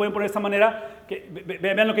 simplemente, si lo pueden poner de esta manera,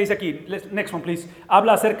 vean lo que dice aquí. Next one, please.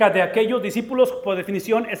 Habla acerca de aquellos discípulos, por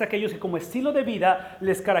definición, es aquellos que como estilo de vida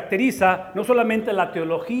les caracteriza no solamente la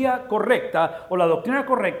teología correcta o la doctrina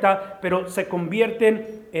correcta, pero se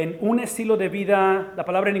convierten en un estilo de vida. La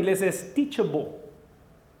palabra en inglés es teachable.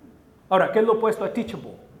 Ahora, ¿qué es lo opuesto a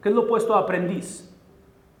teachable? ¿Qué es lo opuesto a aprendiz?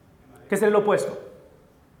 ¿Qué es el opuesto?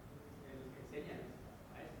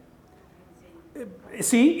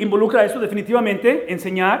 Sí, involucra eso definitivamente,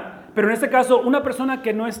 enseñar, pero en este caso una persona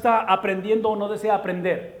que no está aprendiendo o no desea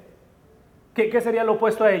aprender, ¿qué sería lo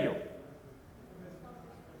opuesto a ello?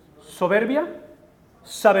 Soberbia,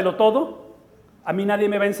 sábelo todo, a mí nadie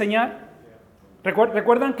me va a enseñar.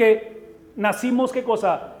 ¿Recuerdan que nacimos qué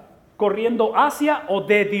cosa? Corriendo hacia o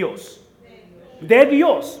de Dios. De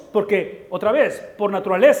Dios, porque otra vez, por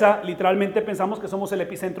naturaleza, literalmente pensamos que somos el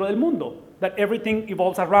epicentro del mundo. That everything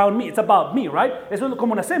evolves around me, it's about me, right? Eso es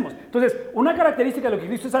como nacemos. Entonces, una característica de lo que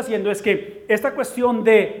Cristo está haciendo es que esta cuestión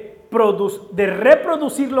de de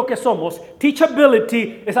reproducir lo que somos.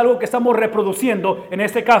 Teachability es algo que estamos reproduciendo en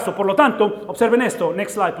este caso. Por lo tanto, observen esto.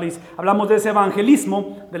 Next slide, please. Hablamos de ese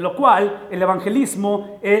evangelismo, de lo cual el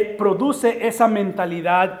evangelismo produce esa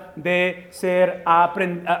mentalidad de ser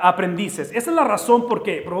aprendices. Esa es la razón por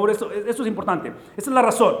qué. Por favor, esto es importante. Esa es la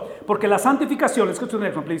razón. Porque la santificación, let's go to the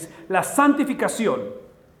next one, please. La santificación,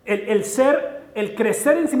 el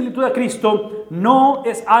crecer en similitud a Cristo no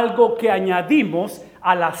es algo que añadimos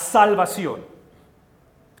a la salvación.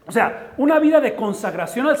 O sea, una vida de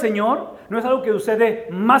consagración al Señor no es algo que sucede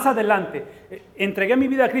más adelante. Entregué mi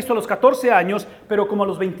vida a Cristo a los 14 años, pero como a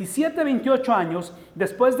los 27, 28 años,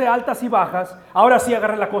 después de altas y bajas, ahora sí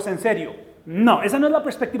agarré la cosa en serio. No, esa no es la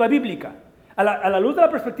perspectiva bíblica. A la luz de la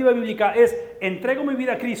perspectiva bíblica es, entrego mi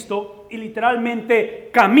vida a Cristo y literalmente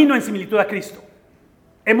camino en similitud a Cristo.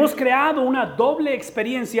 Hemos creado una doble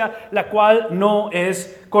experiencia, la cual no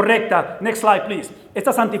es correcta. Next slide, please.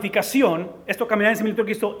 Esta santificación, esto caminar en similitud a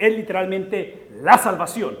Cristo, es literalmente la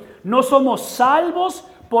salvación. No somos salvos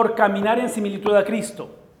por caminar en similitud a Cristo,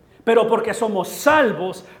 pero porque somos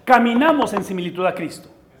salvos, caminamos en similitud a Cristo.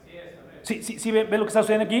 ¿Sí ven lo que está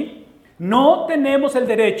sucediendo aquí? No tenemos el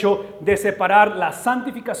derecho de separar la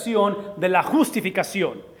santificación de la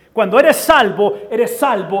justificación. Cuando eres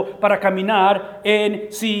salvo para caminar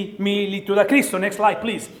en similitud a Cristo. Next slide,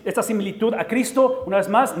 please. Esta similitud a Cristo, una vez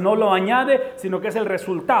más, no lo añade, sino que es el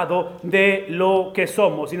resultado de lo que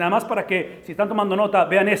somos. Y nada más para que, si están tomando nota,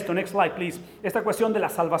 vean esto. Next slide, please. Esta cuestión de la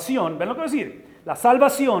salvación, ¿ven lo que voy a decir? La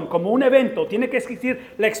salvación como un evento, tiene que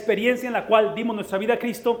existir la experiencia en la cual dimos nuestra vida a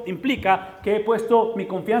Cristo, implica que he puesto mi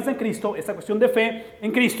confianza en Cristo, esta cuestión de fe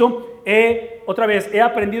en Cristo, he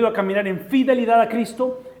aprendido a caminar en fidelidad a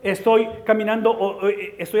Cristo, estoy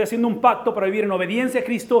haciendo un pacto para vivir en obediencia a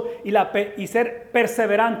Cristo y ser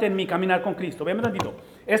perseverante en mi caminar con Cristo. Vean un tantito.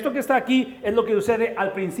 Esto que está aquí es lo que sucede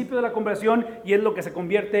al principio de la conversión y es lo que se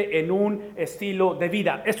convierte en un estilo de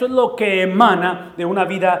vida. Esto es lo que emana de una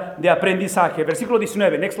vida de aprendizaje. Versículo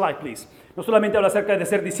 19, next slide please. No solamente habla acerca de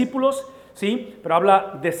ser discípulos, ¿sí? Pero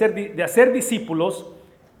habla de hacer discípulos.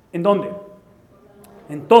 ¿En dónde?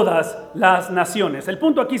 En todas las naciones. El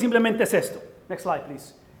punto aquí simplemente es esto. Next slide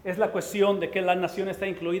please. Es la cuestión de que la nación está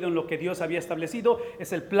incluida en lo que Dios había establecido.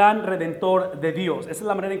 Es el plan redentor de Dios. Esa es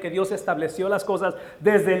la manera en que Dios estableció las cosas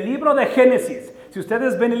desde el libro de Génesis. Si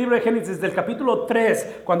ustedes ven el libro de Génesis del capítulo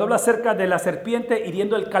 3, cuando habla acerca de la serpiente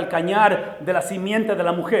hiriendo el calcañar de la simiente de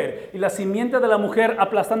la mujer. Y la simiente de la mujer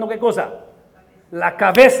aplastando ¿qué cosa? La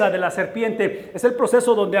cabeza de la serpiente. Es el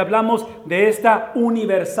proceso donde hablamos de esta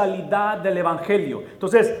universalidad del evangelio.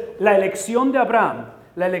 Entonces, la elección de Abraham,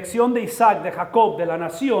 la elección de Isaac, de Jacob, de la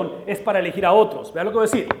nación, es para elegir a otros. Vean lo que voy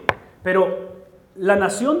a decir. Pero la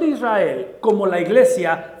nación de Israel, como la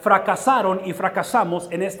iglesia, fracasaron y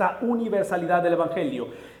fracasamos en esta universalidad del evangelio.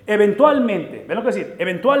 Eventualmente, vean lo que voy a decir,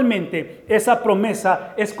 eventualmente esa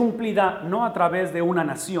promesa es cumplida no a través de una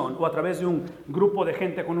nación o a través de un grupo de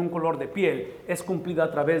gente con un color de piel, es cumplida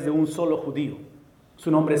a través de un solo judío.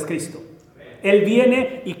 Su nombre es Cristo. Él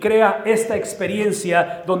viene y crea esta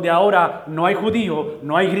experiencia donde ahora no hay judío,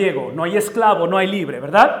 no hay griego, no hay esclavo, no hay libre,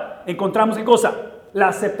 ¿verdad? Encontramos ¿qué cosa? La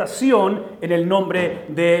aceptación en el nombre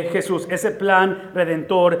de Jesús, ese plan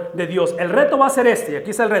redentor de Dios. El reto va a ser este, y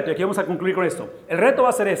aquí está el reto, y aquí vamos a concluir con esto. El reto va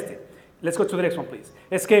a ser este. Let's go to the next one, please.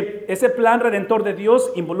 Es que ese plan redentor de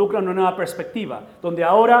Dios involucra una nueva perspectiva, donde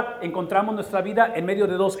ahora encontramos nuestra vida en medio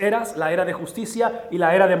de dos eras, la era de justicia y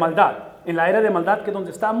la era de maldad. En la era de maldad, que es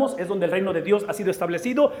donde estamos, es donde el reino de Dios ha sido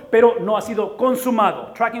establecido, pero no ha sido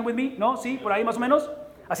consumado. Tracking with me, ¿no? ¿Sí? ¿Por ahí más o menos?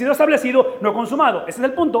 Ha sido establecido, no consumado. Ese es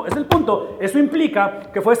el punto, es el punto. Eso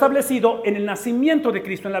implica que fue establecido en el nacimiento de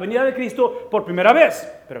Cristo, en la venida de Cristo por primera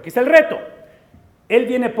vez. Pero aquí está el reto. Él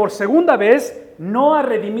viene por segunda vez, no a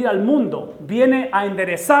redimir al mundo, viene a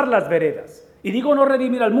enderezar las veredas. Y digo no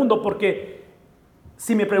redimir al mundo porque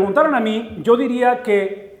si me preguntaran a mí, yo diría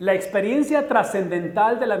que la experiencia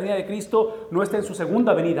trascendental de la venida de Cristo no está en su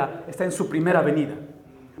segunda venida, está en su primera venida.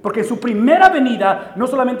 Porque en su primera venida, no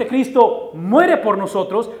solamente Cristo muere por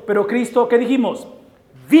nosotros, pero Cristo, ¿qué dijimos?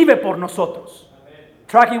 Vive por nosotros.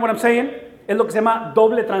 Tracking what I'm saying? Es lo que se llama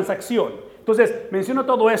doble transacción. Entonces, menciono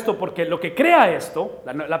todo esto porque lo que crea esto,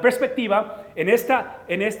 la perspectiva, en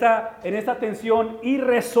esta tensión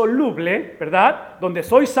irresoluble, ¿verdad? Donde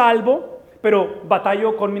soy salvo, pero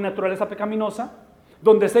batallo con mi naturaleza pecaminosa,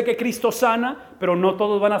 donde sé que Cristo sana, pero no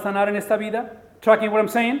todos van a sanar en esta vida. Tracking what I'm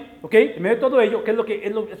saying, ¿ok? En medio de todo ello, ¿qué es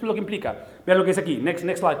lo que implica? Vean lo que dice aquí. Next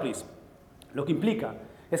slide, please. Lo que implica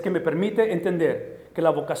es que me permite entender que la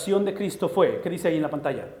vocación de Cristo fue, ¿qué dice ahí en la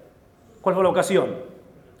pantalla? ¿Cuál fue la vocación?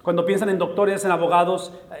 Cuando piensan en doctores, en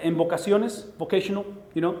abogados, en vocaciones, vocational,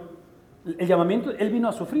 you know, El llamamiento, Él vino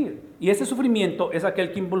a sufrir. Y ese sufrimiento es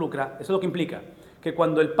aquel que involucra, eso es lo que implica, que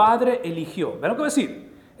cuando el Padre eligió, ¿ven lo que voy a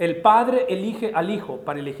decir? El Padre elige al Hijo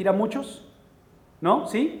para elegir a muchos, ¿no?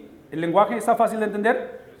 ¿Sí? ¿El lenguaje está fácil de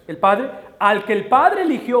entender? El Padre, al que el Padre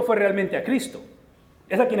eligió fue realmente a Cristo.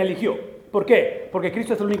 Es a quien eligió. ¿Por qué? Porque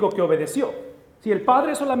Cristo es el único que obedeció. Si el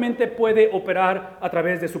Padre solamente puede operar a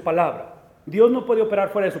través de su palabra, Dios no puede operar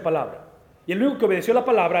fuera de su palabra. Y el único que obedeció la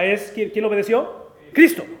palabra es, ¿quién lo obedeció?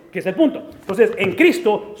 Cristo, que es el punto. Entonces, en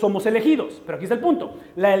Cristo somos elegidos, pero aquí está el punto.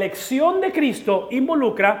 La elección de Cristo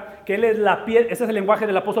involucra que Él es la piedra, ese es el lenguaje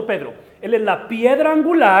del apóstol Pedro, Él es la piedra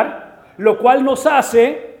angular, lo cual nos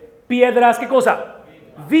hace piedras, ¿qué cosa?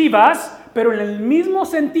 Vivas, pero en el mismo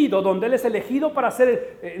sentido, donde Él es elegido para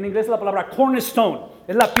ser, en inglés la palabra cornerstone,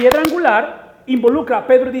 es la piedra angular, involucra,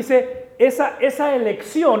 Pedro dice, esa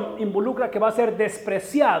elección involucra que va a ser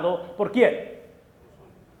despreciado, ¿por quién?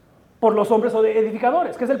 Por los hombres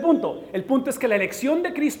edificadores. ¿Qué es el punto? El punto es que la elección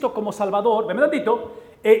de Cristo como Salvador, ven tantito,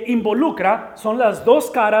 involucra, son las dos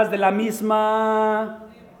caras de la misma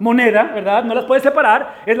moneda, ¿verdad? No las puedes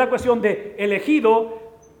separar. Es la cuestión de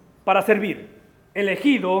elegido para servir,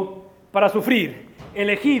 elegido para sufrir,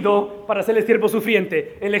 elegido para ser el siervo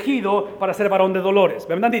sufriente, elegido para ser varón de dolores.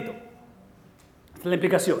 Ven tantito. Esta es la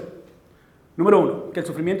implicación. Número 1, que el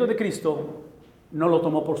sufrimiento de Cristo no lo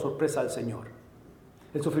tomó por sorpresa al Señor.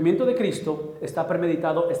 El sufrimiento de Cristo está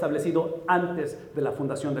premeditado, establecido antes de la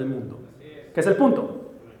fundación del mundo. ¿Qué es el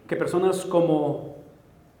punto? Que personas como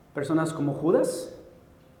Judas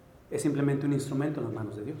es simplemente un instrumento en las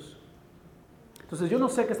manos de Dios. Entonces yo no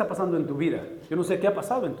sé qué está pasando en tu vida, yo no sé qué ha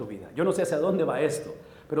pasado en tu vida, yo no sé hacia dónde va esto,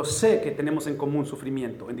 pero sé que tenemos en común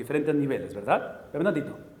sufrimiento en diferentes niveles, ¿verdad?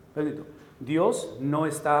 Bernardito. Dios no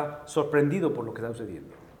está sorprendido por lo que está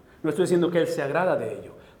sucediendo. No estoy diciendo que Él se agrada de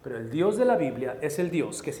ello. Pero el Dios de la Biblia es el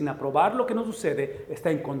Dios que sin aprobar lo que nos sucede, está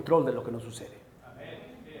en control de lo que nos sucede.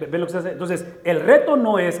 ¿Ven lo que se hace? Entonces, el reto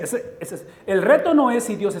no es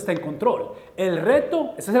si Dios está en control. Ese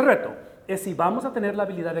es el reto, es si vamos a tener la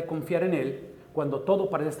habilidad de confiar en Él cuando todo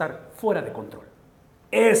parece estar fuera de control.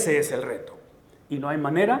 Ese es el reto. Y no hay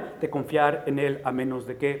manera de confiar en Él a menos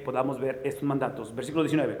de que podamos ver estos mandatos. Versículo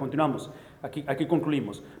 19, continuamos. Aquí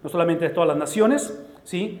concluimos. No solamente de todas las naciones,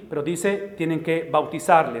 sí, pero dice, tienen que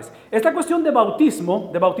bautizarles. Esta cuestión de bautismo,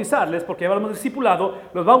 de bautizarles, porque ya hablamos de discipulado,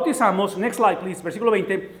 los bautizamos, next slide please, versículo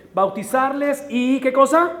 20, bautizarles y ¿qué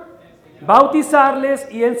cosa?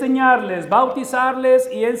 Bautizarles y enseñarles,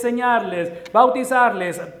 bautizarles y enseñarles,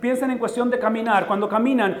 bautizarles. Piensen en cuestión de caminar. Cuando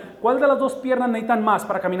caminan, ¿cuál de las dos piernas necesitan más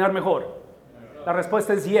para caminar mejor? La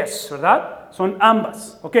respuesta es yes, ¿verdad? Son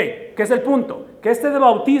ambas. Ok, ¿qué es el punto? Que este de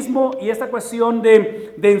bautismo y esta cuestión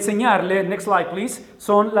de enseñarle, next slide please,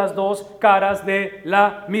 son las dos caras de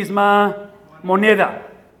la misma moneda.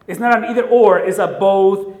 It's not an either or, it's a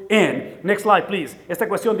both and. Next slide please. Esta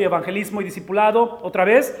cuestión de evangelismo y discipulado, otra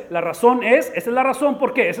vez, la razón esa es la razón,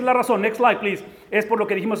 ¿por qué? Esa es la razón, next slide please. Es por lo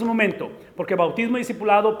que dijimos hace un momento, porque bautismo y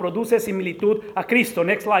discipulado produce similitud a Cristo.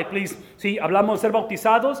 Next slide please. Sí, hablamos de ser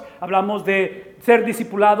bautizados, hablamos de ser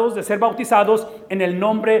discipulados, de ser bautizados en el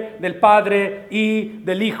nombre del Padre y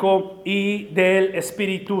del Hijo y del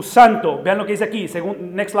Espíritu Santo. Vean lo que dice aquí,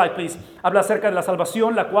 next slide please. Habla acerca de la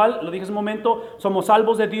salvación, la cual, lo dije hace un momento, somos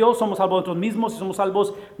salvos de Dios, somos salvos de nosotros mismos y somos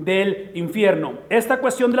salvos del infierno. Esta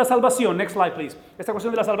cuestión de la salvación, next slide please. Esta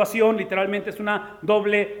cuestión de la salvación literalmente es una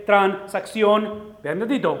doble transacción. Vean un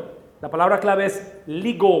ratito, la palabra clave es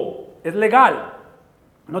legal, es legal.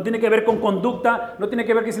 No tiene que ver con conducta, no tiene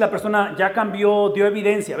que ver que si la persona ya cambió, dio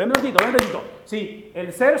evidencia. Ven un ratito. Sí,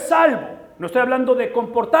 el ser salvo, no estoy hablando de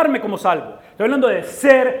comportarme como salvo, estoy hablando de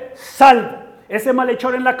ser salvo. Ese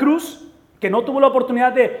malhechor en la cruz, que no tuvo la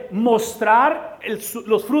oportunidad de mostrar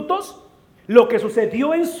los frutos, lo que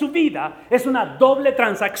sucedió en su vida es una doble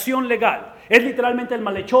transacción legal. Es literalmente el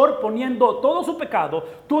malhechor poniendo todo su pecado,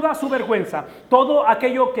 toda su vergüenza, todo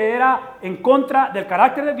aquello que era en contra del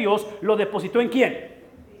carácter de Dios, lo depositó ¿en quién?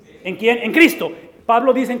 ¿En quién? En Cristo.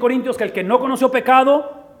 Pablo dice en Corintios que el que no conoció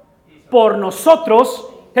pecado, por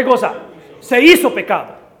nosotros, ¿qué cosa? Se hizo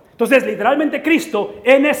pecado. Entonces, literalmente Cristo,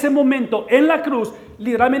 en ese momento, en la cruz,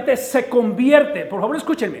 literalmente se convierte, por favor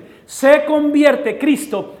escúchenme, se convierte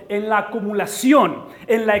Cristo en la acumulación,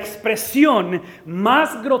 en la expresión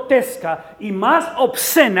más grotesca y más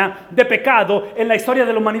obscena de pecado en la historia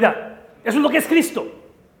de la humanidad. Eso es lo que es Cristo.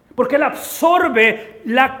 Porque Él absorbe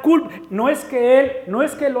la culpa. No es que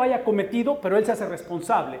Él lo haya cometido, pero Él se hace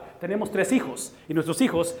responsable. Tenemos 3 hijos y nuestros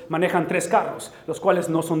hijos manejan 3 carros, los cuales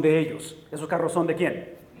no son de ellos. ¿Esos carros son de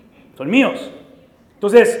quién? Son míos.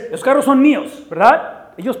 Entonces, esos carros son míos, ¿verdad?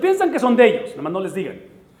 Ellos piensan que son de ellos, nomás no les digan.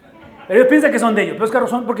 Ellos piensan que son de ellos, pero esos carros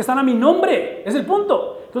son porque están a mi nombre. Es el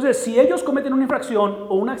punto. Entonces, si ellos cometen una infracción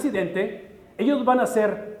o un accidente, ellos van a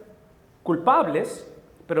ser culpables,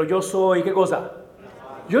 pero yo soy, ¿qué cosa?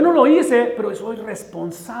 Yo no lo hice, pero soy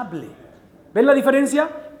responsable. ¿Ven la diferencia?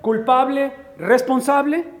 Culpable,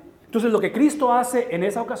 responsable. Entonces, lo que Cristo hace en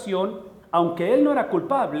esa ocasión, aunque Él no era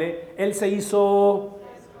culpable, Él se hizo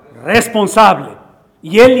responsable.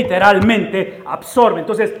 Y Él literalmente absorbe.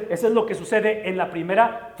 Entonces, eso es lo que sucede en la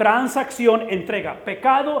primera transacción, entrega.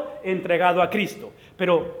 Pecado entregado a Cristo.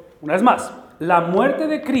 Pero, una vez más, la muerte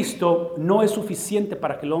de Cristo no es suficiente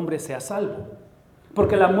para que el hombre sea salvo.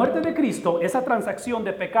 Porque la muerte de Cristo, esa transacción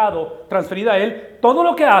de pecado transferida a Él, todo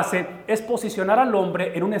lo que hace es posicionar al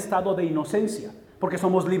hombre en un estado de inocencia. Porque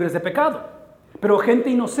somos libres de pecado. Pero gente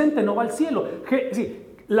inocente no va al cielo. Sí,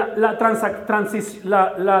 la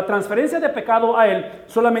transferencia de pecado a Él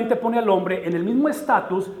solamente pone al hombre en el mismo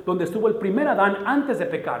estatus donde estuvo el primer Adán antes de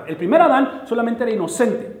pecar. El primer Adán solamente era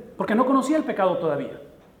inocente, porque no conocía el pecado todavía.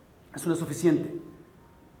 Eso no es suficiente.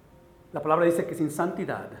 La palabra dice que sin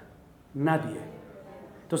santidad nadie.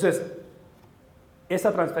 Entonces,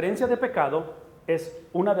 esa transferencia de pecado es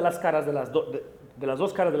una de las caras de las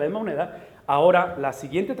dos caras de la misma moneda. Ahora, la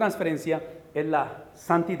siguiente transferencia es la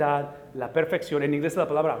santidad, la perfección. En inglés es la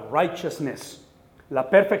palabra righteousness. La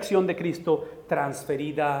perfección de Cristo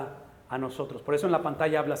transferida a nosotros. Por eso en la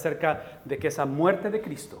pantalla habla acerca de que esa muerte de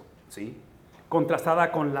Cristo, ¿sí?,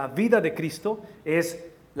 contrastada con la vida de Cristo, es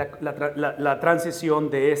la transición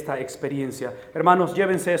de esta experiencia. Hermanos,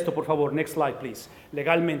 llévense esto, por favor. Next slide, please.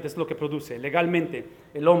 Legalmente es lo que produce. Legalmente,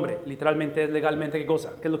 el hombre, literalmente es legalmente, ¿qué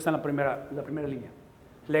cosa? ¿Qué es lo que está en la primera línea?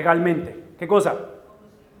 Legalmente, ¿qué cosa?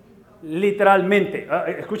 Literalmente.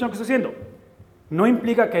 ¿Escuchan lo que estoy diciendo? No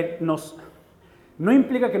implica que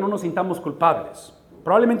no nos sintamos culpables.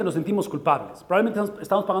 Probablemente nos sentimos culpables. Probablemente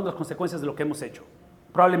estamos pagando las consecuencias de lo que hemos hecho.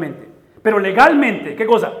 Probablemente. Pero legalmente, ¿qué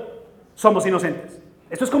cosa? Somos inocentes.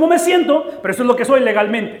 Esto es como me siento, pero esto es lo que soy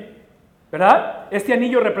legalmente, ¿verdad? Este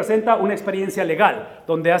anillo representa una experiencia legal,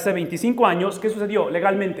 donde hace 25 años, ¿qué sucedió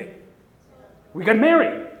legalmente? We got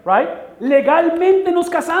married, right? Legalmente nos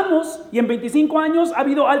casamos y en 25 años ha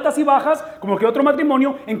habido altas y bajas, como que otro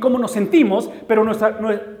matrimonio, en cómo nos sentimos, pero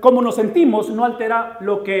cómo nos sentimos no altera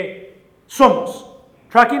lo que somos.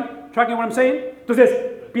 Tracking what I'm saying? Entonces,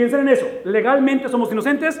 piensen en eso. Legalmente somos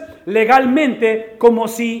inocentes, legalmente como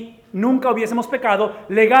si nunca hubiésemos pecado,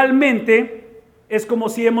 legalmente es como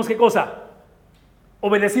si hemos, ¿qué cosa?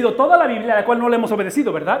 Obedecido toda la Biblia, a la cual no le hemos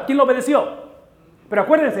obedecido, ¿verdad? ¿Quién lo obedeció? Pero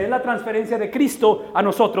acuérdense, es la transferencia de Cristo a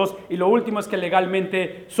nosotros, y lo último es que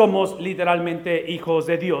legalmente somos literalmente hijos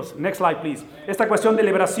de Dios. Next slide, please. Esta cuestión de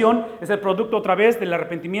liberación es el producto otra vez del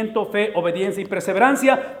arrepentimiento, fe, obediencia y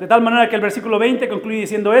perseverancia, de tal manera que el versículo 20 concluye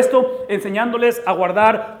diciendo esto: enseñándoles a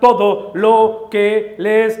guardar todo lo que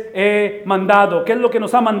les he mandado. ¿Qué es lo que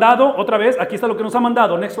nos ha mandado? Otra vez, aquí está lo que nos ha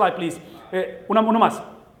mandado. Next slide, please. Uno más.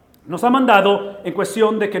 Nos ha mandado en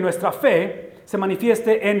cuestión de que nuestra fe se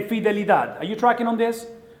manifieste en fidelidad. Are you tracking on this?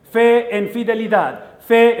 Fe en fidelidad.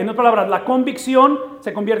 Fe, en otras palabras, la convicción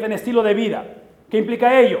se convierte en estilo de vida. ¿Qué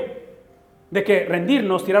implica ello? De que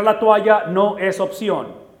rendirnos, tirar la toalla, no es opción.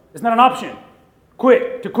 It's not an option.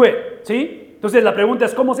 To quit. ¿Sí? Entonces la pregunta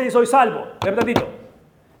es, ¿cómo soy salvo? Ven un ratito.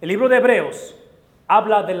 El libro de Hebreos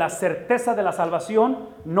habla de la certeza de la salvación,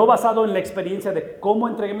 no basado en la experiencia de cómo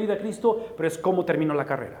entregué mi vida a Cristo, pero es cómo termino la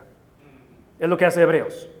carrera. Es lo que hace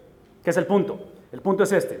Hebreos. ¿Qué es el punto? El punto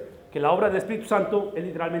es este, que la obra del Espíritu Santo es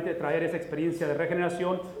literalmente traer esa experiencia de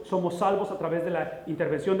regeneración. Somos salvos a través de la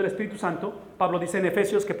intervención del Espíritu Santo. Pablo dice en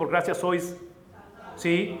Efesios que por gracia sois,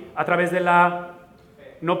 ¿sí?, a través de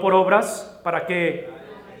no por obras, para que,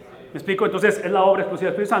 ¿me explico? Entonces es la obra exclusiva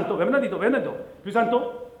del Espíritu Santo. Ven un ratito. El Espíritu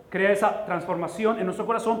Santo crea esa transformación en nuestro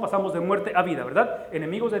corazón, pasamos de muerte a vida, ¿verdad?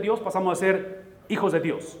 Enemigos de Dios, pasamos a ser hijos de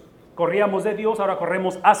Dios. Corríamos de Dios, ahora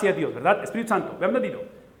corremos hacia Dios, ¿verdad? Espíritu Santo, ven un ratito.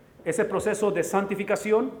 Ese proceso de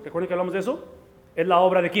santificación, recuerden que hablamos de eso, es la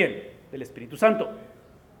obra ¿de quién? Del Espíritu Santo.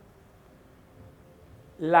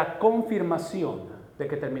 La confirmación de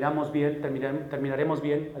que terminaremos bien,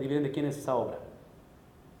 adivinen de quién es esa obra.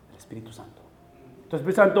 El Espíritu Santo. Entonces el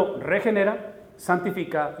Espíritu Santo regenera,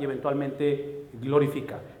 santifica y eventualmente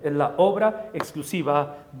glorifica. Es la obra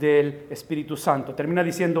exclusiva del Espíritu Santo. Termina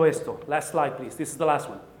diciendo esto. Last slide, please. This is the last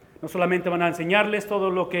one. No solamente van a enseñarles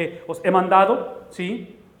todo lo que os he mandado,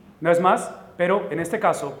 ¿sí? No es más, pero en este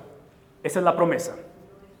caso, esa es la promesa.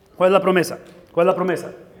 ¿Cuál es la promesa? ¿Cuál es la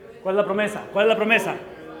promesa? ¿Cuál es la promesa? ¿Cuál es la promesa?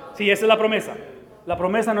 Sí, esa es la promesa. La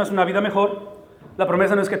promesa no es una vida mejor. La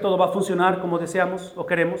promesa no es que todo va a funcionar como deseamos o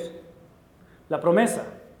queremos. La promesa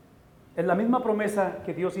es la misma promesa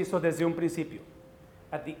que Dios hizo desde un principio.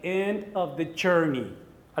 At the end of the journey,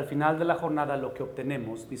 al final de la jornada, lo que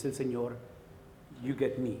obtenemos, dice el Señor, you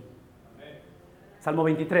get me. Salmo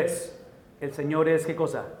 23, el Señor es, ¿qué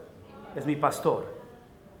cosa? Es mi pastor.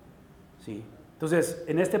 ¿Sí? Entonces,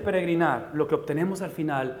 en este peregrinar, lo que obtenemos al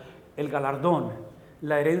final, el galardón,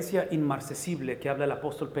 la herencia inmarcesible que habla el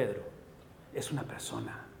apóstol Pedro, es una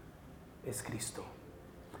persona, es Cristo.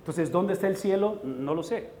 Entonces, ¿dónde está el cielo? No lo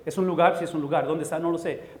sé. Es un lugar, sí es un lugar. ¿Dónde está? No lo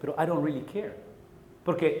sé. Pero I don't really care.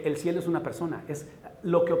 Porque el cielo es una persona. Es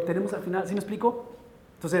lo que obtenemos al final. ¿Sí me explico?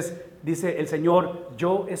 Entonces, dice el Señor,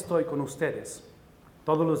 yo estoy con ustedes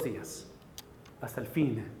todos los días, hasta el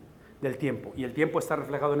fin del tiempo. Y el tiempo está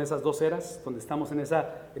reflejado en esas dos eras, donde estamos en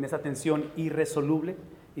esa tensión irresoluble.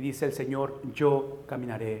 Y dice el Señor, yo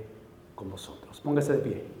caminaré con vosotros. Póngase de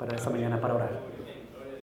pie para esta mañana para orar.